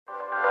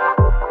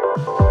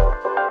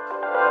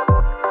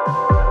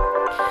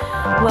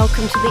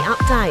Welcome to the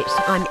update.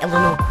 I'm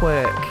Eleanor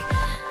Quirk.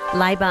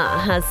 Labor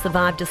has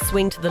survived a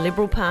swing to the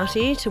Liberal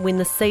Party to win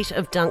the seat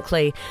of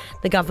Dunkley.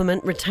 The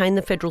government retained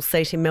the federal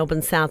seat in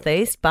Melbourne South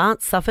East,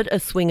 but suffered a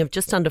swing of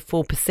just under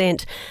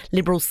 4%.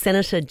 Liberal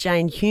Senator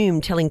Jane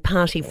Hume telling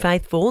Party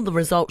faithful the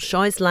result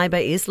shows Labor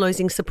is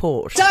losing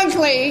support.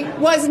 Dunkley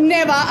was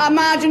never a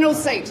marginal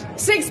seat.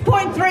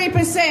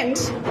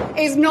 6.3%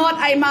 is not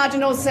a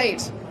marginal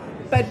seat.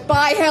 But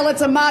by hell,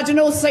 it's a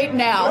marginal seat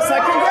now. So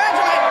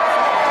congratulations.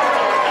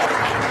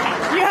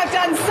 You have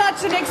done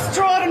such an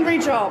extraordinary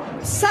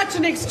job. Such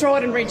an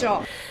extraordinary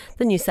job.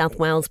 The New South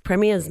Wales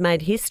Premier's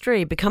made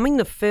history, becoming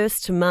the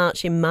first to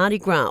march in Mardi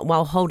Gras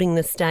while holding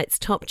the state's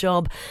top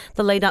job.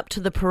 The lead up to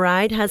the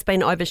parade has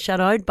been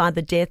overshadowed by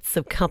the deaths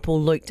of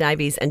couple Luke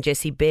Davies and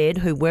Jessie Baird,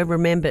 who were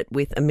remembered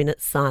with a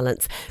minute's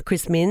silence.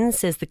 Chris Minns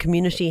says the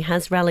community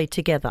has rallied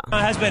together. It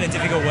has been a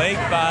difficult week,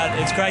 but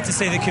it's great to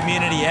see the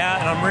community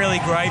out, and I'm really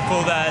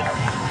grateful that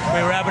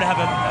we were able to have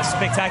a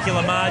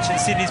spectacular march and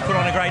Sydney's put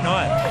on a great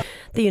night.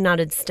 The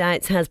United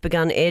States has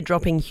begun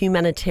airdropping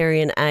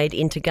humanitarian aid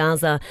into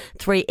Gaza.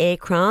 3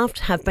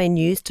 aircraft have been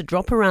used to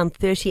drop around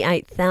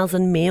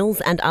 38,000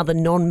 meals and other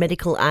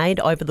non-medical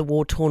aid over the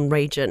war-torn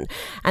region.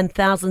 And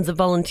thousands of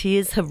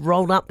volunteers have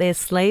rolled up their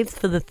sleeves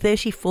for the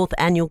 34th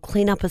annual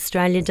Clean Up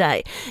Australia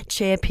Day.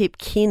 Chair Pip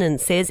Kiernan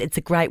says it's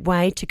a great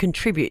way to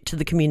contribute to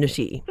the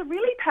community. It's a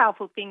really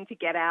powerful thing to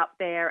get out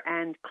there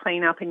and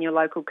clean up in your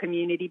local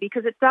community,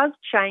 because it does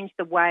change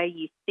the way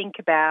you think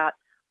about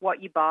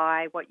what you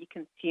buy, what you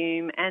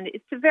consume, and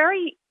it's a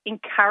very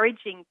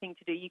encouraging thing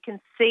to do. You can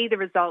see the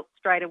results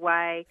straight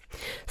away.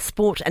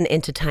 Sport and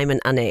entertainment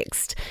are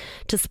next.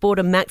 To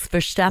sport, Max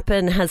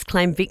Verstappen has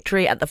claimed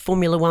victory at the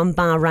Formula One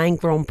Bahrain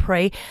Grand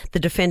Prix. The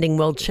defending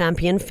world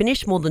champion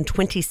finished more than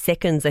 20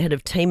 seconds ahead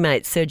of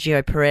teammate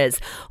Sergio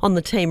Perez. On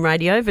the team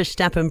radio,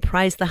 Verstappen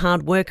praised the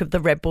hard work of the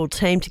Red Bull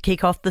team to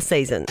kick off the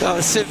season. That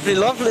was simply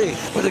lovely.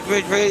 What a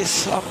great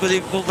race.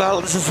 Unbelievable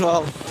balance as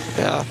well.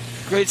 Yeah,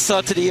 great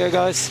start to the year,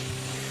 guys.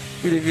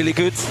 Really, really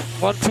good.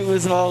 1-2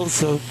 as well,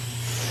 so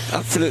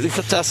absolutely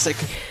fantastic.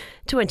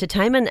 To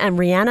entertainment, and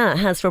Rihanna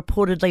has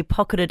reportedly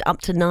pocketed up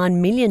to $9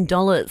 million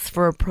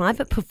for a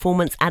private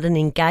performance at an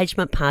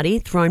engagement party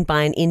thrown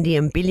by an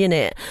Indian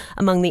billionaire.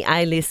 Among the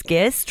A-list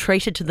guests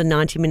treated to the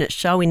 90-minute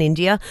show in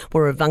India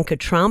were Ivanka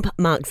Trump,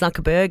 Mark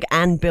Zuckerberg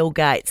and Bill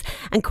Gates.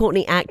 And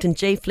Courtney Act and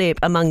G-Flip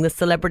among the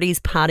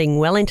celebrities partying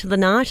well into the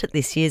night at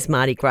this year's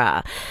Mardi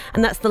Gras.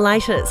 And that's the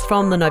latest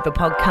from the Nova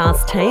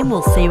Podcast team.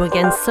 We'll see you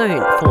again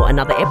soon for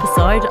another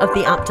episode of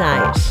The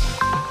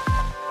Update.